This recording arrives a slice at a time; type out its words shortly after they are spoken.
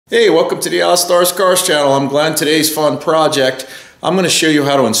Hey, welcome to the Ozzstar Cars channel. I'm Glenn. Today's fun project, I'm going to show you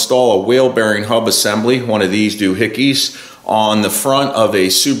how to install a wheel bearing hub assembly, one of these doohickeys, on the front of a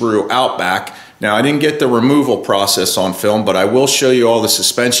Subaru Outback. Now, I didn't get the removal process on film, but I will show you all the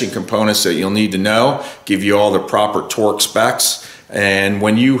suspension components that you'll need to know, give you all the proper torque specs. And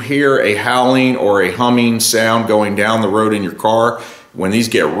when you hear a howling or a humming sound going down the road in your car, when these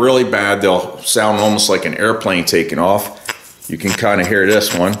get really bad, they'll sound almost like an airplane taking off. You can kind of hear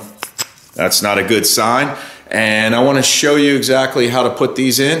this one. That's not a good sign. And I want to show you exactly how to put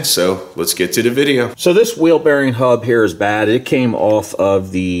these in, so let's get to the video. So this wheel bearing hub here is bad. It came off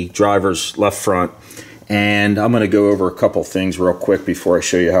of the driver's left front, and I'm going to go over a couple things real quick before I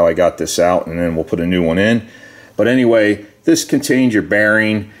show you how I got this out, and then we'll put a new one in. But anyway, this contains your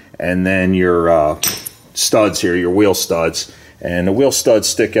bearing and then your studs here, your wheel studs. And the wheel studs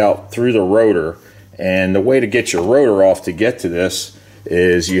stick out through the rotor, and the way to get your rotor off to get to this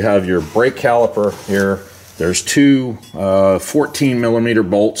is you have your brake caliper here. There's two 14 millimeter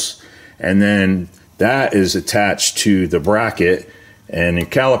bolts, and then that is attached to the bracket, and the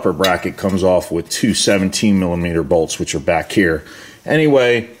caliper bracket comes off with two 17 millimeter bolts, which are back here.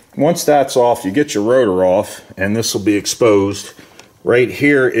 Anyway, once that's off, you get your rotor off, and this will be exposed. Right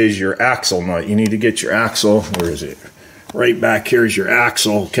here is your axle nut. You need to get your axle. Where is it? Right back here is your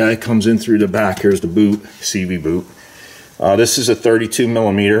axle. Okay, comes in through the back. Here's the boot, CV boot. This is a 32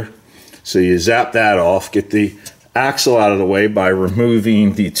 millimeter. So you zap that off, get the axle out of the way by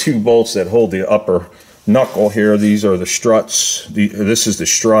removing the two bolts that hold the upper knuckle here. These are the struts. This is the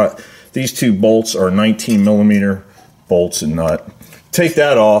strut. These two bolts are 19 millimeter bolts and nut. Take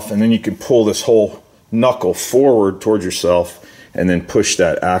that off, and then you can pull this whole knuckle forward towards yourself and then push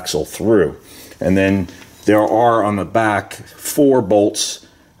that axle through. And then there are on the back 4 bolts.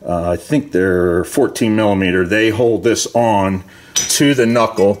 I think they're 14 millimeter. They hold this on to the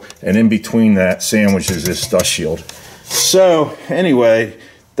knuckle, and in between that sandwiches this dust shield. So anyway,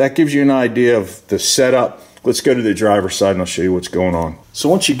 that gives you an idea of the setup. Let's go to the driver's side and I'll show you what's going on. So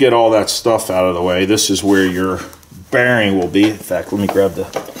once you get all that stuff out of the way, this is where your bearing will be. In fact, let me grab the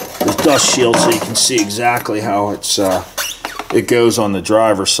dust shield so you can see exactly how it goes on the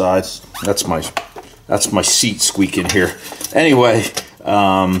driver's side. That's my seat squeaking here. Anyway,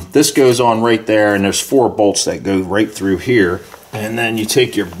 this goes on right there, and there's 4 bolts that go right through here. And then you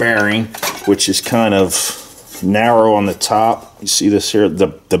take your bearing, which is kind of narrow on the top. You see this here?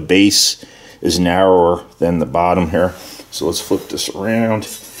 The base is narrower than the bottom here. So let's flip this around.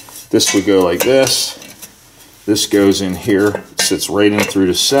 This would go like this. This goes in here, sits right in through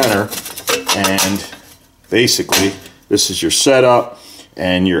the center. And basically, this is your setup,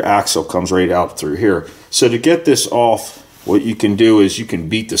 and your axle comes right out through here. So to get this off, what you can do is you can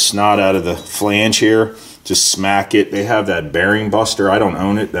beat the snot out of the flange here. Just smack it. They have that bearing buster. I don't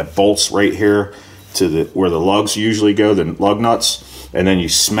own it. That bolts right here to where the lugs usually go, the lug nuts. And then you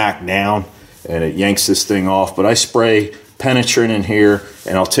smack down, and it yanks this thing off. But I spray penetrant in here,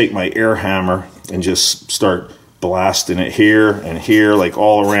 and I'll take my air hammer and just start blasting it here and here, like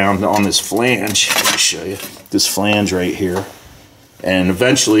all around on this flange. Let me show you. This flange right here. And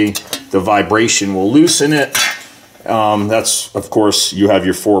eventually the vibration will loosen it. That's, of course, you have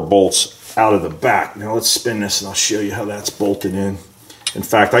your 4 bolts out of the back. Now let's spin this and I'll show you how that's bolted in. In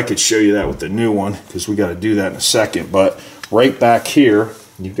fact, I could show you that with the new one because we got to do that in a second. But right back here,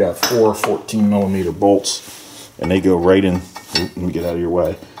 you've got 4 14 millimeter bolts, and they go right in. Let me get out of your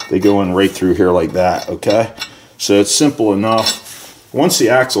way. They go in right through here like that, okay? So it's simple enough. Once the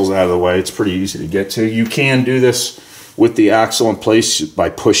axle's out of the way, it's pretty easy to get to. You can do this with the axle in place by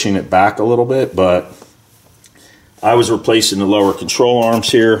pushing it back a little bit, but I was replacing the lower control arms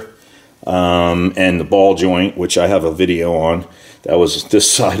here and the ball joint, which I have a video on.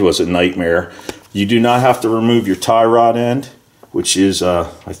 This side was a nightmare. You do not have to remove your tie rod end, which is I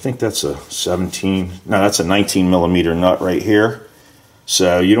think that's a 19 millimeter nut right here.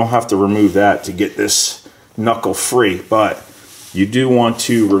 So you don't have to remove that to get this knuckle free, but you do want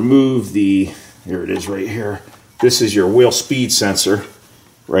to remove here it is right here. This is your wheel speed sensor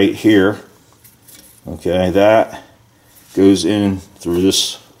right here. Okay, that goes in through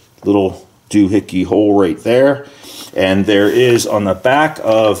this little doohickey hole right there. And there is on the back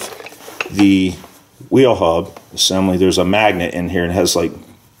of the wheel hub assembly, there's a magnet in here, and it has like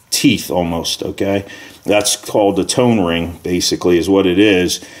teeth almost, okay? That's called the tone ring, basically, is what it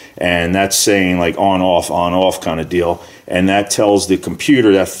is. And that's saying like on off kind of deal. And that tells the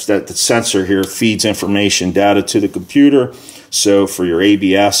computer that the sensor here feeds information data to the computer. So for your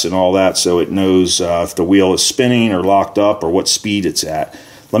ABS and all that, so it knows if the wheel is spinning or locked up or what speed it's at.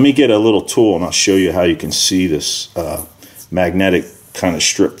 Let me get a little tool and I'll show you how you can see this magnetic kind of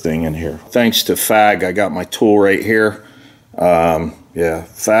strip thing in here. Thanks to FAG, I got my tool right here. Yeah,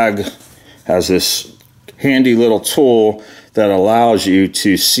 FAG has this handy little tool that allows you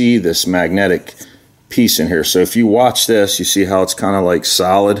to see this magnetic piece in here. So if you watch this, you see how it's kind of like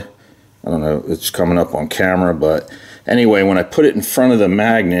solid. I don't know, it's coming up on camera, but anyway, when I put it in front of the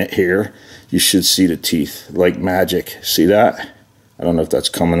magnet here, you should see the teeth like magic. See that? I don't know if that's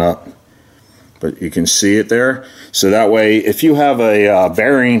coming up, but you can see it there. So that way, if you have a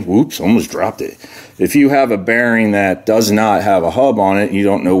bearing, whoops, almost dropped it. If you have a bearing that does not have a hub on it, you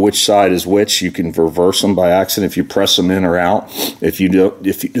don't know which side is which, you can reverse them by accident if you press them in or out. If you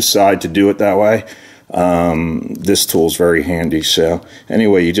decide to do it that way, this tool is very handy. So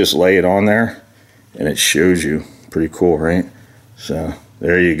anyway, you just lay it on there and it shows you. Pretty cool, right? So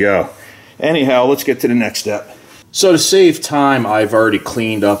there you go. Anyhow, let's get to the next step. So to save time, I've already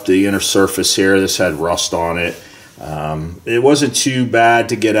cleaned up the inner surface here. This had rust on it. It wasn't too bad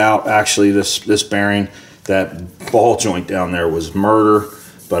to get out. Actually, this bearing, that ball joint down there was murder,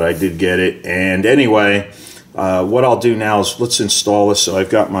 but I did get it. And anyway, what I'll do now is let's install this. So I've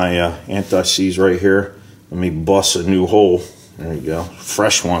got my anti-seize right here. Let me bust a new hole. There you go,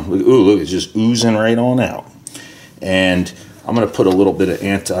 fresh one. Ooh, look, it's just oozing right on out. And I'm going to put a little bit of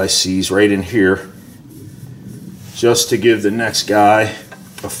anti-seize right in here, just to give the next guy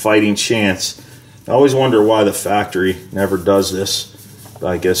a fighting chance. I always wonder why the factory never does this.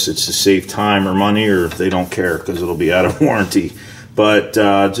 I guess it's to save time or money, or they don't care because it'll be out of warranty. But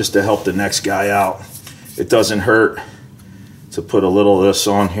just to help the next guy out, it doesn't hurt to put a little of this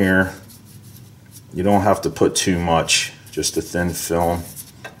on here. You don't have to put too much, just a thin film,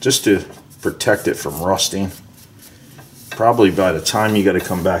 just to protect it from rusting. Probably by the time you got to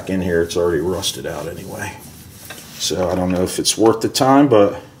come back in here, it's already rusted out anyway. So I don't know if it's worth the time,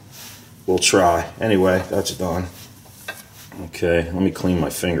 but we'll try. Anyway, that's done. Okay, let me clean my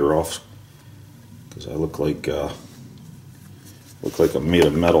finger off because I look like I'm made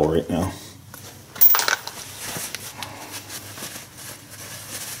of metal right now.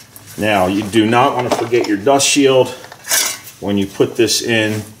 Now, you do not want to forget your dust shield when you put this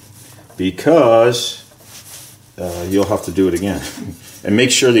in, because you'll have to do it again. And make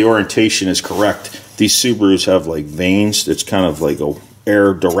sure the orientation is correct. These Subarus have like vanes. It's kind of like a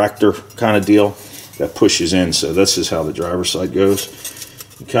air director kind of deal that pushes in. So this is how the driver's side goes.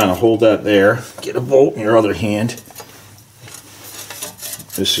 You kind of hold that there. Get a bolt in your other hand.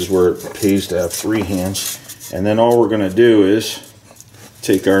 This is where it pays to have 3 hands. And then all we're going to do is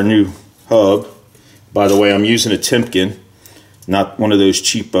take our new hub. By the way, I'm using a Timken, not one of those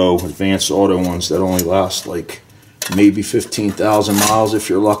cheapo advanced auto ones that only last like maybe 15,000 miles if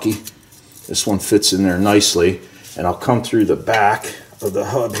you're lucky. This one fits in there nicely. And I'll come through the back of the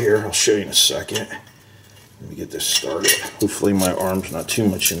hub here. I'll show you in a second. Let me get this started. Hopefully my arm's not too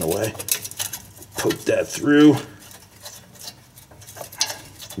much in the way. Poke that through.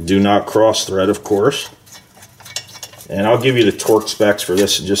 Do not cross thread, of course. And I'll give you the torque specs for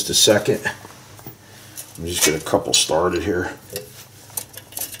this in just a second. Let me just get a couple started here.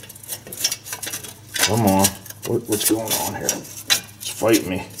 Come on. What's going on here? It's fighting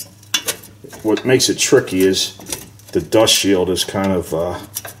me. What makes it tricky is the dust shield is kind of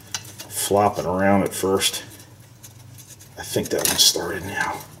flopping around at first. I think that one started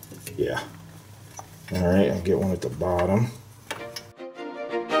now. Yeah. Alright, I'll get one at the bottom.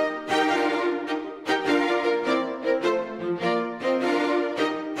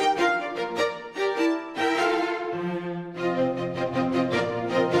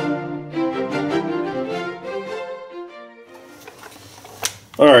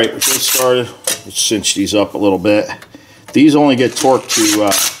 Alright, we're getting started. Let's cinch these up a little bit. These only get torqued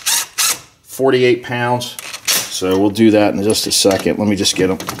to 48 pounds. So we'll do that in just a second. Let me just get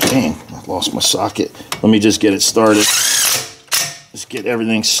them. Dang, I lost my socket. Let me just get it started. Just get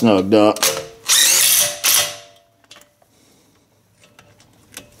everything snugged up.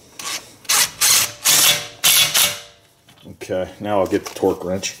 Okay, now I'll get the torque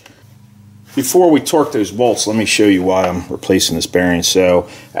wrench. Before we torque those bolts, let me show you why I'm replacing this bearing. So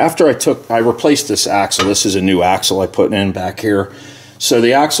after I replaced this axle. This is a new axle I put in back here. So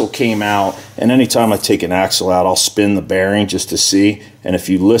the axle came out, and anytime I take an axle out, I'll spin the bearing just to see. And if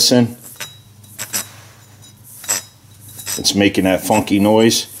you listen, it's making that funky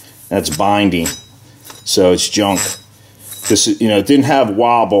noise. That's binding. So it's junk. This is, it didn't have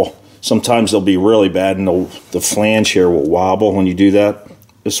wobble. Sometimes they'll be really bad, and the flange here will wobble when you do that.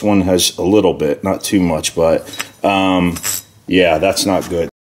 This one has a little bit, not too much, but yeah, that's not good.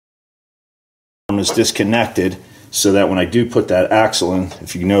 The arm is disconnected so that when I do put that axle in,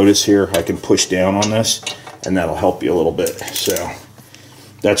 if you notice here, I can push down on this, and that'll help you a little bit. So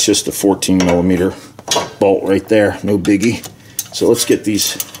That's just a 14mm bolt right there, no biggie. So let's get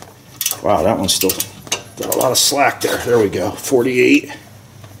these. Wow, that one's still got a lot of slack there. There we go, 48.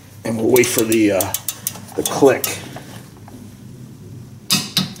 And we'll wait for the click.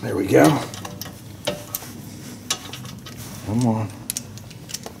 There we go. Come on.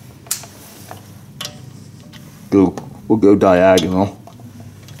 We'll go diagonal.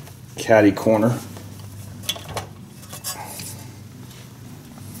 Caddy corner.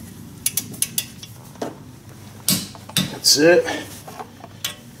 That's it.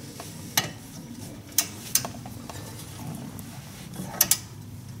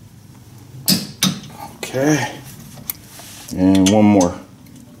 Okay. And one more.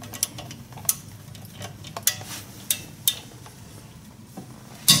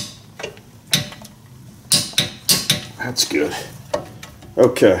 That's good.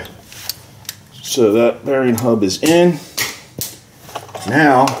 Okay. So that bearing hub is in.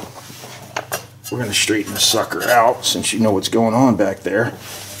 Now, we're going to straighten the sucker out since you know what's going on back there.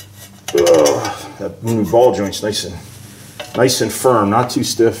 That new ball joint's nice and firm, not too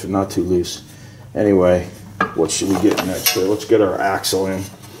stiff and not too loose. Anyway, what should we get next? Let's get our axle in.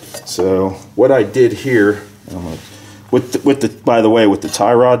 So what I did here, by the way, with the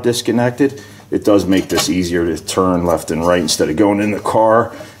tie rod disconnected, it does make this easier to turn left and right. Instead of going in the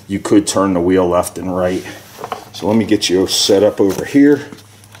car, you could turn the wheel left and right. So let me get you set up over here.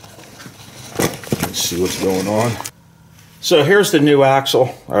 Let's see what's going on. So here's the new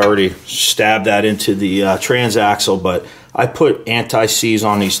axle. I already stabbed that into the transaxle, but I put anti-seize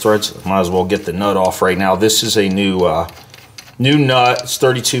on these threads. Might as well get the nut off right now. This is a new nut. It's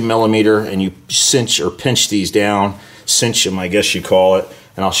 32mm, and you cinch or pinch these down. Cinch them, I guess you call it.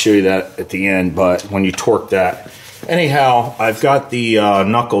 And I'll show you that at the end, but when you torque that. Anyhow, I've got the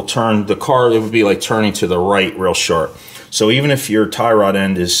knuckle turned. The car, it would be like turning to the right real sharp. So even if your tie rod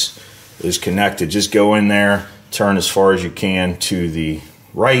end is connected, just go in there, turn as far as you can to the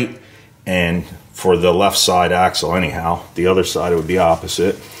right, and for the left side axle anyhow. The other side it would be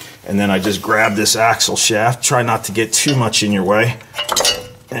opposite. And then I just grab this axle shaft. Try not to get too much in your way.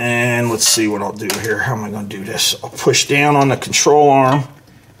 And let's see what I'll do here. How am I going to do this? I'll push down on the control arm,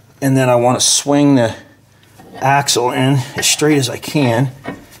 and then I want to swing the axle in as straight as I can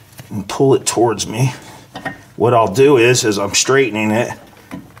and pull it towards me. What I'll do is, as I'm straightening it,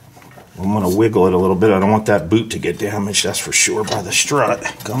 I'm going to wiggle it a little bit. I don't want that boot to get damaged, that's for sure, by the strut.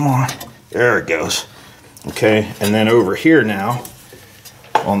 Come on. There it goes. Okay, and then over here now,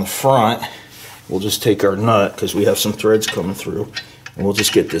 on the front, we'll just take our nut, because we have some threads coming through, and we'll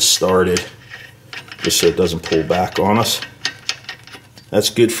just get this started, just so it doesn't pull back on us. That's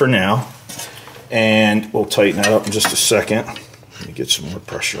good for now. And we'll tighten that up in just a second. Let me get some more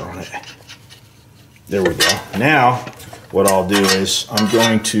pressure on it. There we go. Now, what I'll do is I'm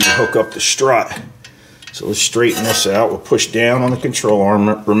going to hook up the strut. So let's straighten this out. We'll push down on the control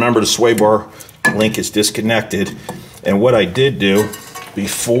arm. Remember, the sway bar link is disconnected. And what I did do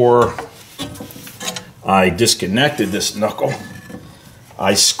before I disconnected this knuckle,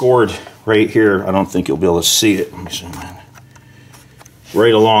 I scored right here. I don't think you'll be able to see it. Let me zoom in.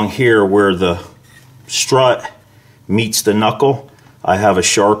 Right along here where the strut meets the knuckle, I have a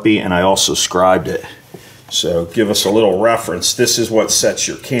Sharpie, and I also scribed it. So give us a little reference. This is what sets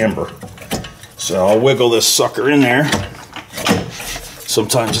your camber. So I'll wiggle this sucker in there.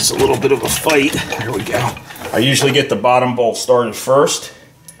 Sometimes it's a little bit of a fight. There we go. I usually get the bottom bolt started first.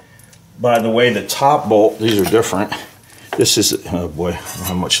 By the way, the top bolt, these are different. This is, oh boy, I don't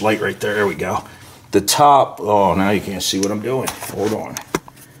have much light right there. There we go. The top, oh, now you can't see what I'm doing. Hold on.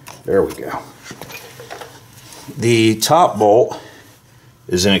 There we go. The top bolt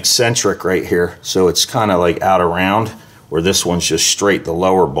is an eccentric right here. So it's kind of like out around, where this one's just straight, the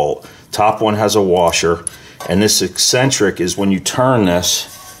lower bolt. Top one has a washer. And this eccentric is when you turn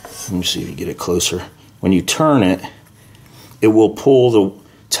this, let me see if you get it closer. When you turn it, it will pull the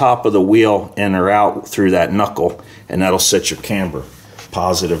top of the wheel in or out through that knuckle, and that'll set your camber,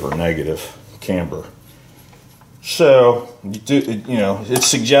 positive or negative camber. So it's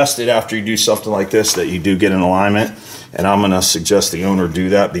suggested after you do something like this that you do get an alignment, and I'm going to suggest the owner do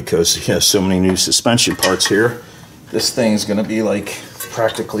that because he has so many new suspension parts here. This thing's going to be like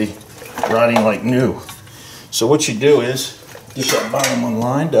practically riding like new. So what you do is get that bottom one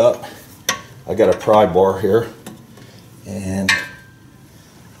lined up. I got a pry bar here, and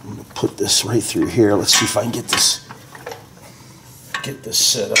I'm going to put this right through here. Let's see if I can get this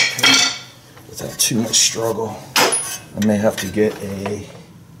set up here without too much struggle. I may have to get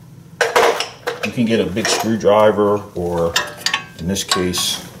you can get a big screwdriver, or in this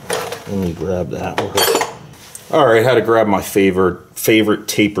case, let me grab that one. All right, how to grab my favorite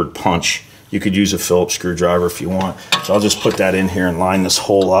tapered punch. You could use a Phillips screwdriver if you want. So I'll just put that in here and line this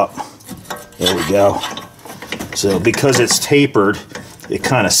hole up. There we go. So because it's tapered, it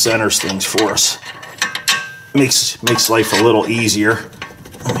kind of centers things for us. Makes life a little easier.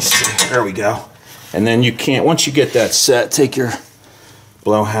 Let me see. There we go. And then you can't, once you get that set, take your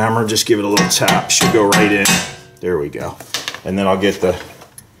blow hammer, just give it a little tap. Should go right in. There we go. And then I'll get the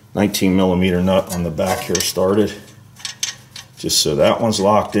 19mm nut on the back here started. Just so that one's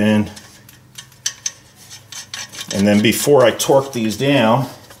locked in. And then before I torque these down,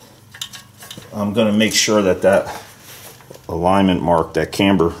 I'm going to make sure that that alignment mark, that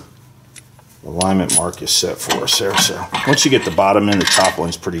camber alignment mark is set for us there. So once you get the bottom in, the top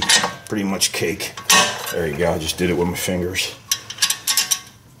one's pretty much cake. There you go. I just did it with my fingers.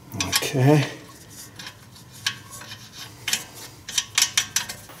 Okay.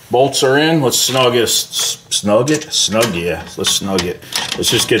 Bolts are in. Let's snug it. Snug it? Snug, yeah. Let's snug it. Let's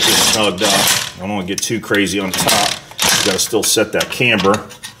just get this snugged up. I don't want to get too crazy on top. You got to still set that camber.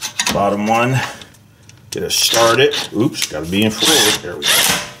 Bottom one. Get it started. Oops, got to be in forward. There we go.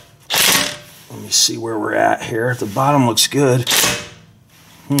 Let me see where we're at here. The bottom looks good.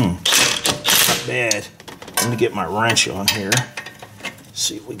 Not bad. Let me get my wrench on here.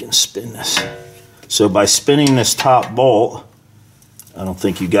 See if we can spin this. So by spinning this top bolt, I don't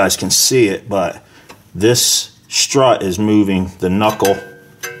think you guys can see it, but this strut is moving the knuckle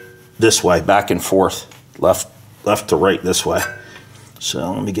this way, back and forth, left to right this way.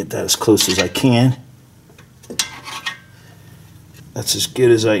 So let me get that as close as I can. That's as good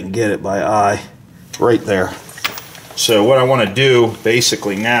as I can get it by eye, right there. So what I want to do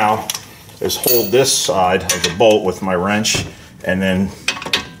basically now is hold this side of the bolt with my wrench and then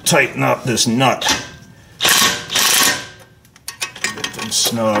tighten up this nut. Get them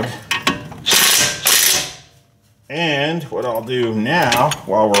snug. And what I'll do now,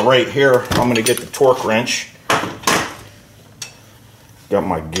 while we're right here, I'm going to get the torque wrench. Got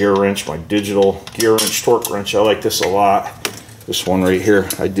my gear wrench, my digital gear wrench, torque wrench. I like this a lot. This one right here.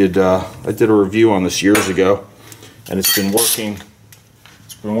 I did a review on this years ago, and it's been working.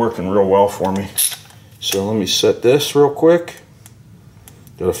 It's been working real well for me. So let me set this real quick.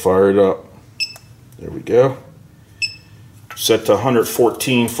 Gotta fire it up. There we go. Set to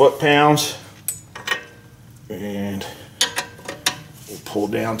 114 foot-pounds. And we'll pull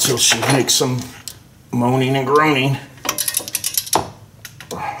down till she makes some moaning and groaning.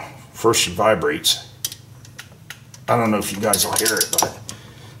 First she vibrates. I don't know if you guys will hear it, but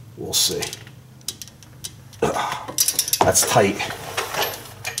we'll see. That's tight.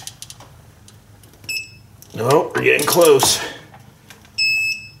 Oh, we're getting close.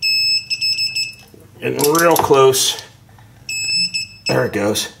 Getting real close. There it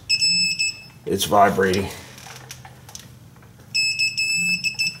goes. It's vibrating.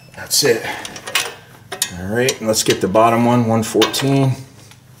 That's it. All right, and let's get the bottom one, 114.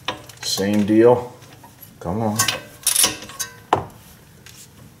 Same deal. Come on.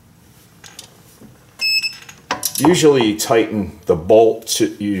 Usually you tighten the bolt,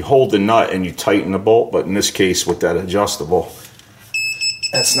 you hold the nut and you tighten the bolt, but in this case with that adjustable,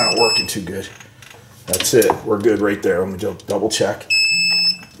 that's not working too good. That's it. We're good right there. Let me just double check.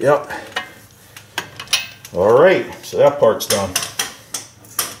 Yep. All right, so that part's done.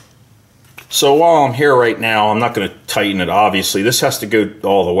 So while I'm here right now, I'm not going to tighten it, obviously. This has to go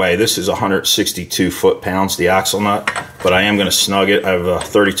all the way. This is 162 foot-pounds, the axle nut, but I am going to snug it. I have a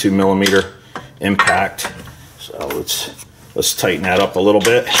 32mm impact. So let's tighten that up a little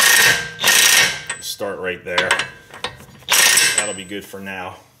bit. Start right there. That'll be good for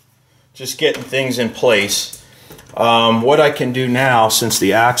now. Just getting things in place. What I can do now, since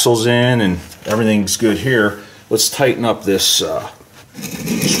the axle's in and everything's good here, let's tighten up this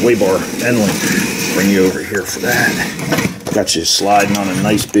sway bar end link. Bring you over here for that. Got you sliding on a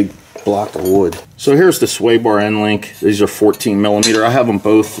nice big block of wood. So here's the sway bar end link. These are 14mm. I have them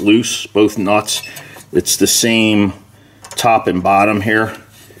both loose, both nuts. It's the same top and bottom here.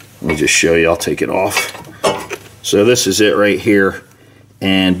 Let me just show you. I'll take it off. So this is it right here.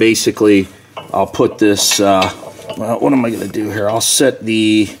 And basically, I'll put this, well, what am I going to do here? I'll set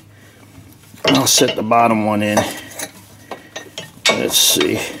the bottom one in. Let's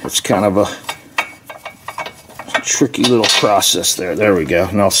see. It's kind of a tricky little process there. There we go.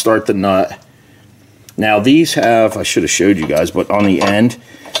 And I'll start the nut. Now these have, I should have showed you guys, but on the end,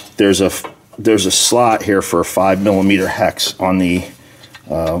 there's a slot here for a 5mm hex on the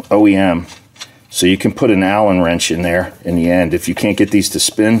OEM. So you can put an Allen wrench in there in the end. If you can't get these to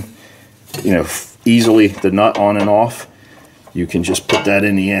spin, you know, easily, the nut on and off, you can just put that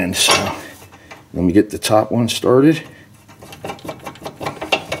in the end. So Let me get the top one started.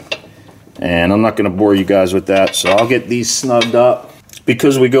 And I'm not going to bore you guys with that, so I'll get these snugged up.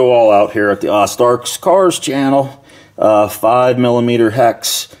 Because we go all out here at the Ozzstar Cars channel, 5mm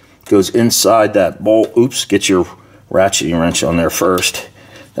hex goes inside that bolt. Oops, get your ratcheting wrench on there first.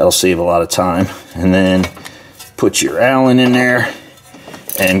 That'll save a lot of time. And then put your Allen in there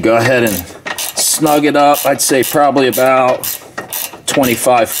and go ahead and snug it up. I'd say probably about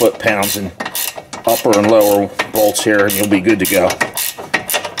 25 foot-pounds in upper and lower bolts here, and you'll be good to go.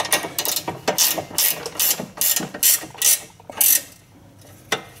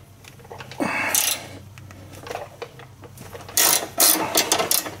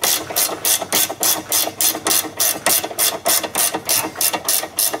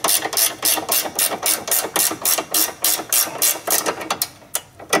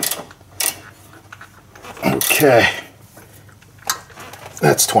 Okay,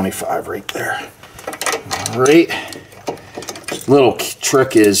 that's 25 right there. All right, little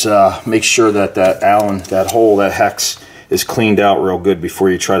trick is make sure that that Allen, that hole, that hex is cleaned out real good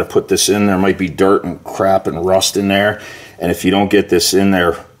before you try to put this in. There might be dirt and crap and rust in there, and if you don't get this in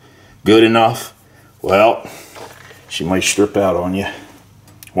there good enough, well, she might strip out on you.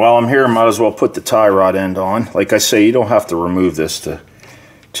 While I'm here, I might as well put the tie rod end on. Like I say, you don't have to remove this to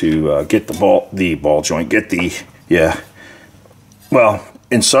get the ball joint, get the, well,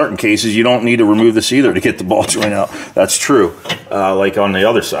 in certain cases you don't need to remove this either to get the ball joint out. That's true. Like on the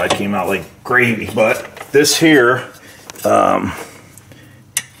other side, came out like gravy, but this here,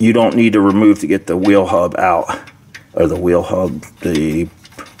 you don't need to remove to get the wheel hub out, or the wheel hub, the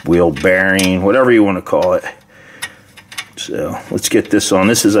wheel bearing, whatever you want to call it. So let's get this on.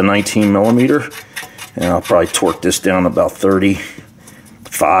 This is a 19mm, and I'll probably torque this down about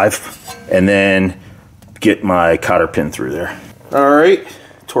 35, and then get my cotter pin through there. All right,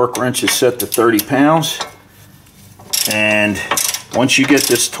 torque wrench is set to 30 pounds, and once you get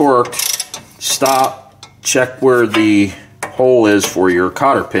this torqued, stop, check where the hole is for your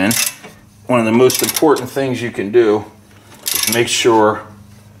cotter pin. One of the most important things you can do is make sure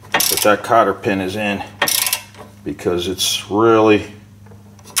that that cotter pin is in, because it's really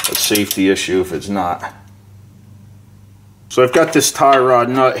a safety issue if it's not. So I've got this tie rod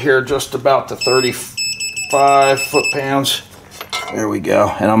nut here just about to 35 foot-pounds. There we go.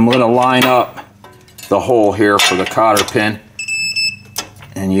 And I'm going to line up the hole here for the cotter pin.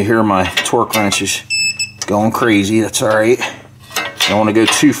 And you hear my torque wrenches going crazy. That's all right. You don't want to go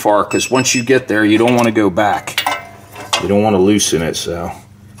too far, because once you get there, you don't want to go back. You don't want to loosen it, so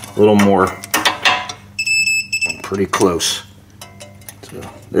a little more. Pretty close. So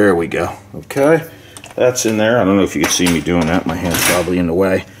there we go. Okay. That's in there. I don't know if you can see me doing that. My hand's probably in the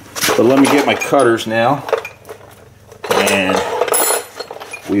way. But let me get my cutters now, and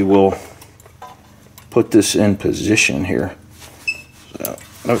we will put this in position here. So,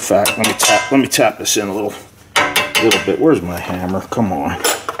 in fact, let me tap this in a little bit. Where's my hammer? Come on.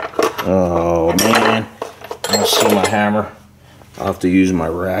 Oh man, I don't see my hammer. I'll have to use my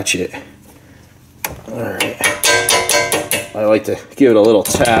ratchet. All right. I like to give it a little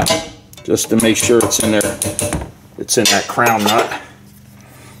tap, just to make sure it's in there. It's in that crown nut.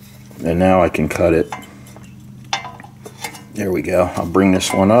 And now I can cut it. There we go. I'll bring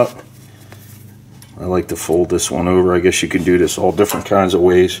this one up. I like to fold this one over. I guess you can do this all different kinds of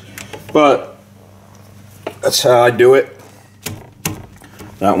ways, but that's how I do it.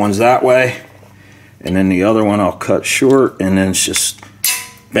 That one's that way, and then the other one I'll cut short, and then just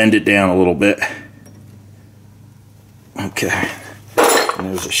bend it down a little bit. Okay. And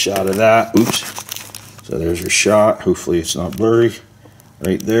there's a shot of that. Oops. So there's your shot. Hopefully it's not blurry.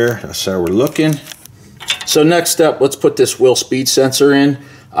 Right there. That's how we're looking. So next step, let's put this wheel speed sensor in.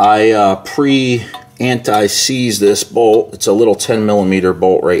 I anti-seized this bolt. It's a little 10mm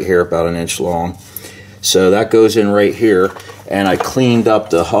bolt right here, about 1 inch long. So that goes in right here. And I cleaned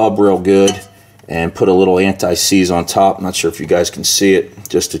up the hub real good and put a little anti-seize on top. I'm not sure if you guys can see it,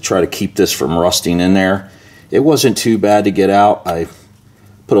 just to try to keep this from rusting in there. It wasn't too bad to get out. I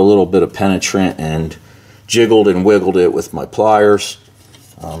put a little bit of penetrant and jiggled and wiggled it with my pliers.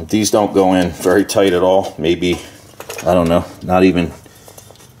 These don't go in very tight at all. Maybe, I don't know, not even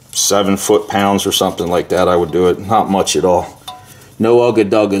 7 foot-pounds or something like that. I would do it. Not much at all. No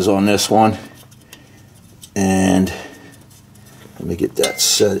ugga-duggas on this one. And let me get that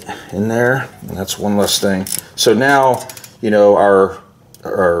set in there. And that's one less thing. So now, you know,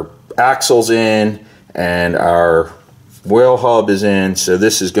 our axle's in and our wheel hub is in. So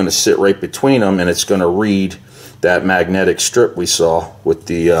this is going to sit right between them, and it's going to read that magnetic strip we saw with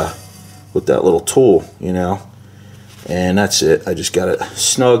the with that little tool, you know. And that's it. I just got it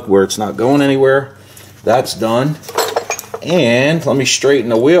snug where it's not going anywhere. That's done. And let me straighten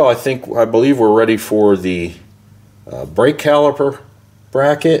the wheel. I believe we're ready for the brake caliper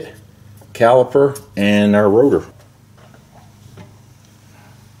bracket, caliper, and our rotor.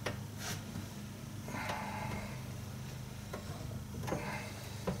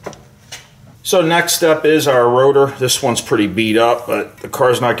 So next step is our rotor. This one's pretty beat up, but the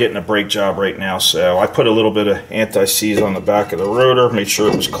car's not getting a brake job right now, so I put a little bit of anti-seize on the back of the rotor, made sure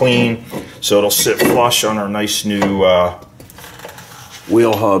it was clean, so it'll sit flush on our nice new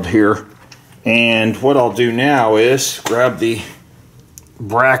wheel hub here. And what I'll do now is grab the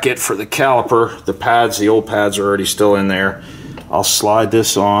bracket for the caliper. The pads, the old pads are already still in there. I'll slide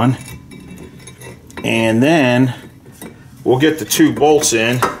this on, and then we'll get the 2 bolts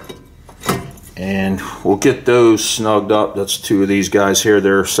in, and we'll get those snugged up. That's 2 of these guys here.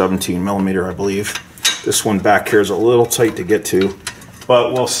 They're 17 millimeter, I believe. This one back here is a little tight to get to,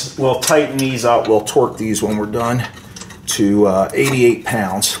 but we'll tighten these up. We'll torque these when we're done to 88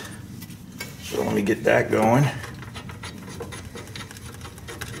 pounds. So let me get that going.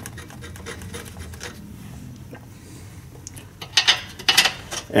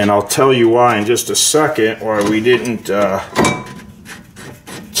 And I'll tell you why in just a second, why we didn't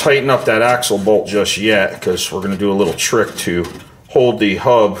tighten up that axle bolt just yet, because we're going to do a little trick to hold the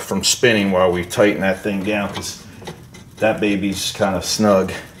hub from spinning while we tighten that thing down, because that baby's kind of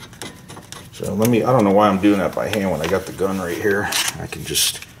snug. So I don't know why I'm doing that by hand when I got the gun right here. I can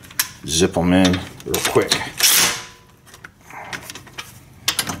just zip them in real quick.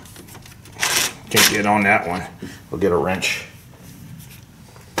 Can't get on that one. We'll get a wrench.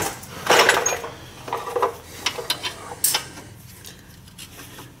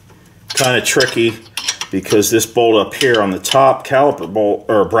 Kind of tricky because this bolt up here on the top caliper bolt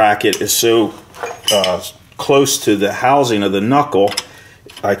or bracket is so close to the housing of the knuckle,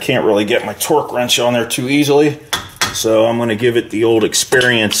 I can't really get my torque wrench on there too easily. So I'm going to give it the old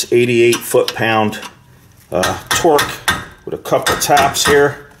experience 88 foot-pound torque with a couple taps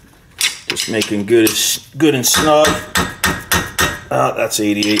here, just making good and snug. That's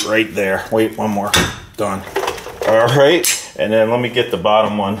 88 right there. Wait, one more. Done. All right, and then let me get the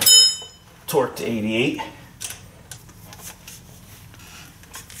bottom one torque to 88.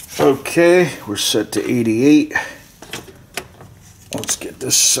 Okay, we're set to 88. Let's get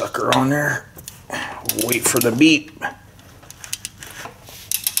this sucker on there. Wait for the beep.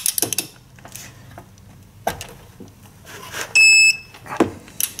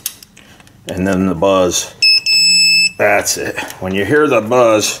 And then the buzz. That's it. When you hear the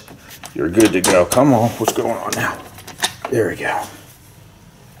buzz, you're good to go. Come on, what's going on now? There we go.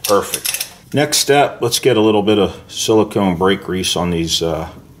 Perfect. Next step, let's get a little bit of silicone brake grease on these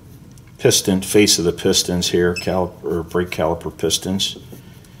face of the pistons here, brake caliper pistons.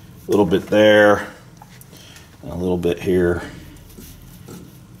 A little bit there, a little bit here,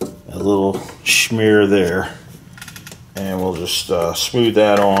 a little smear there, and we'll just smooth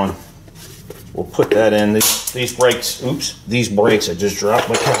that on. We'll put that in. These brakes, oops, these brakes, I just dropped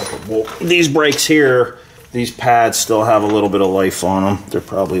my caliper bolt. These brakes here, these pads still have a little bit of life on them. They're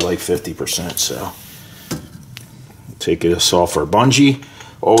probably like 50%, so take this off our bungee.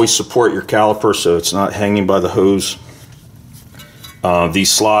 Always support your caliper so it's not hanging by the hose. These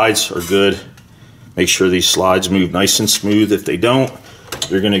slides are good. Make sure these slides move nice and smooth. If they don't,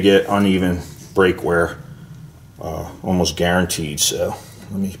 you're going to get uneven brake wear, almost guaranteed. So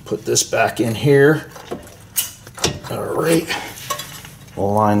let me put this back in here. All right.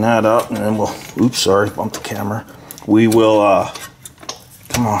 We'll line that up, and then we'll, oops, sorry, bumped the camera. We will,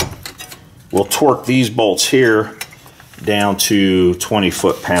 come on, we'll torque these bolts here down to 20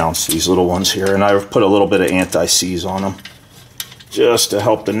 foot-pounds, these little ones here, and I've put a little bit of anti-seize on them just to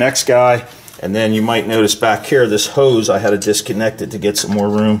help the next guy. And then you might notice back here, this hose, I had to disconnect it to get some more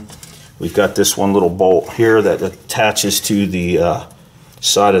room. We've got this one little bolt here that attaches to the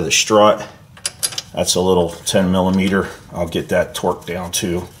side of the strut. That's a little 10 millimeter. I'll get that torqued down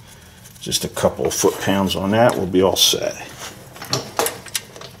too. Just a couple of foot-pounds on that, we'll be all set.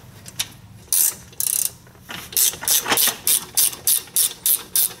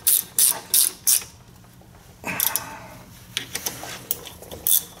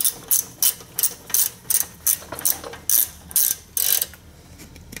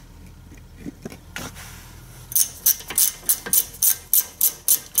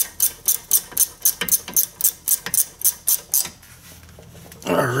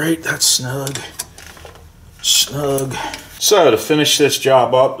 Alright, that's snug. So to finish this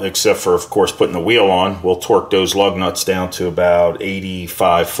job up, except for of course putting the wheel on, we'll torque those lug nuts down to about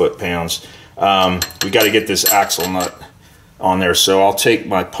 85 foot-pounds. we got to get this axle nut on there. So I'll take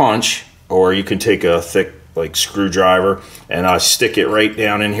my punch, or you can take a thick like screwdriver, and I stick it right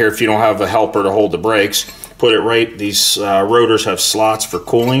down in here. If you don't have a helper to hold the brakes, put it right, these rotors have slots for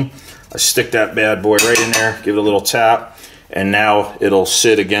cooling. I stick that bad boy right in there, give it a little tap, and now it'll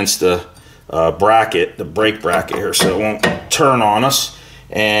sit against the bracket, the brake bracket here, so it won't turn on us.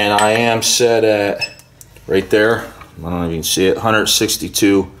 And I am set at, right there, I don't know if you can see it,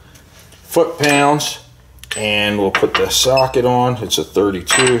 162 foot-pounds. And we'll put the socket on. It's a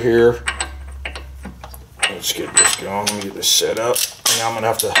 32 here. Let's get this going. Let me get this set up. Now I'm going to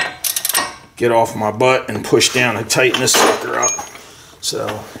have to get off my butt and push down and tighten this sucker up.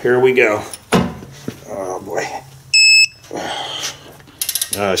 So here we go. Oh boy.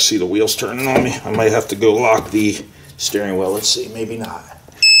 I see the wheels turning on me. I might have to go lock the steering wheel. Let's see, maybe not.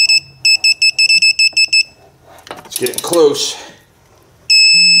 It's getting close.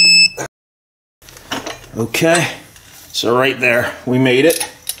 Okay, so right there, we made it.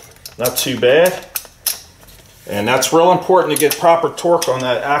 Not too bad. And that's real important to get proper torque on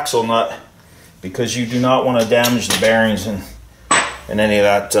that axle nut, because you do not want to damage the bearings and any of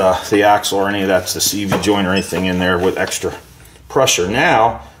that, the axle or any of that, the CV joint or anything in there with extra pressure.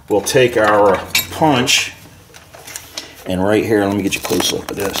 Now, we'll take our punch, and right here, let me get you close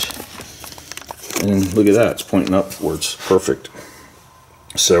up of this. And look at that, it's pointing upwards, perfect.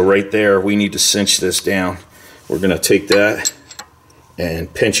 So right there, we need to cinch this down. We're going to take that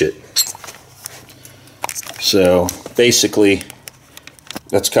and pinch it. So basically,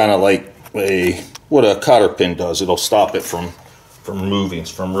 that's kind of like what a cotter pin does. It'll stop it from moving,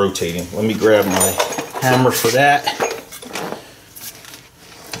 from rotating. Let me grab my hammer for that.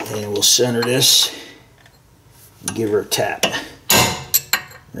 And we'll center this and give her a tap.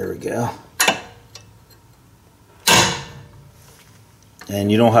 There we go. And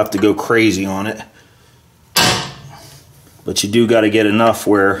you don't have to go crazy on it, but you do got to get enough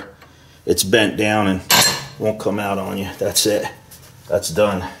where it's bent down and won't come out on you. That's it. That's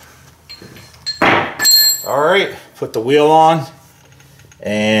done. All right, put the wheel on,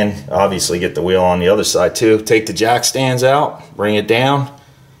 and obviously get the wheel on the other side too. Take the jack stands out, bring it down,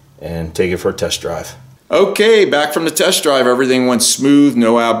 and take it for a test drive. Okay, back from the test drive. Everything went smooth,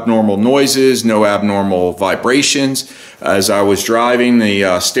 no abnormal noises, no abnormal vibrations. As I was driving,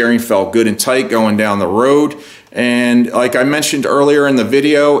 the steering felt good and tight going down the road. And like I mentioned earlier in the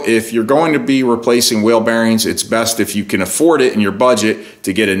video, if you're going to be replacing wheel bearings, it's best if you can afford it in your budget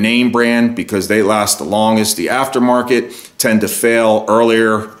to get a name brand, because they last the longest. The aftermarket tend to fail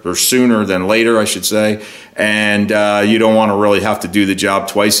earlier or sooner than later, I should say. And you don't want to really have to do the job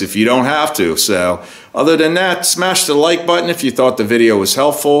twice if you don't have to. So other than that, smash the like button if you thought the video was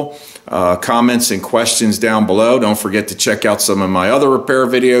helpful. Comments and questions down below. Don't forget to check out some of my other repair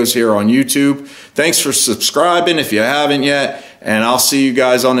videos here on YouTube. Thanks for subscribing if you haven't yet, and I'll see you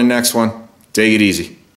guys on the next one. Take it easy.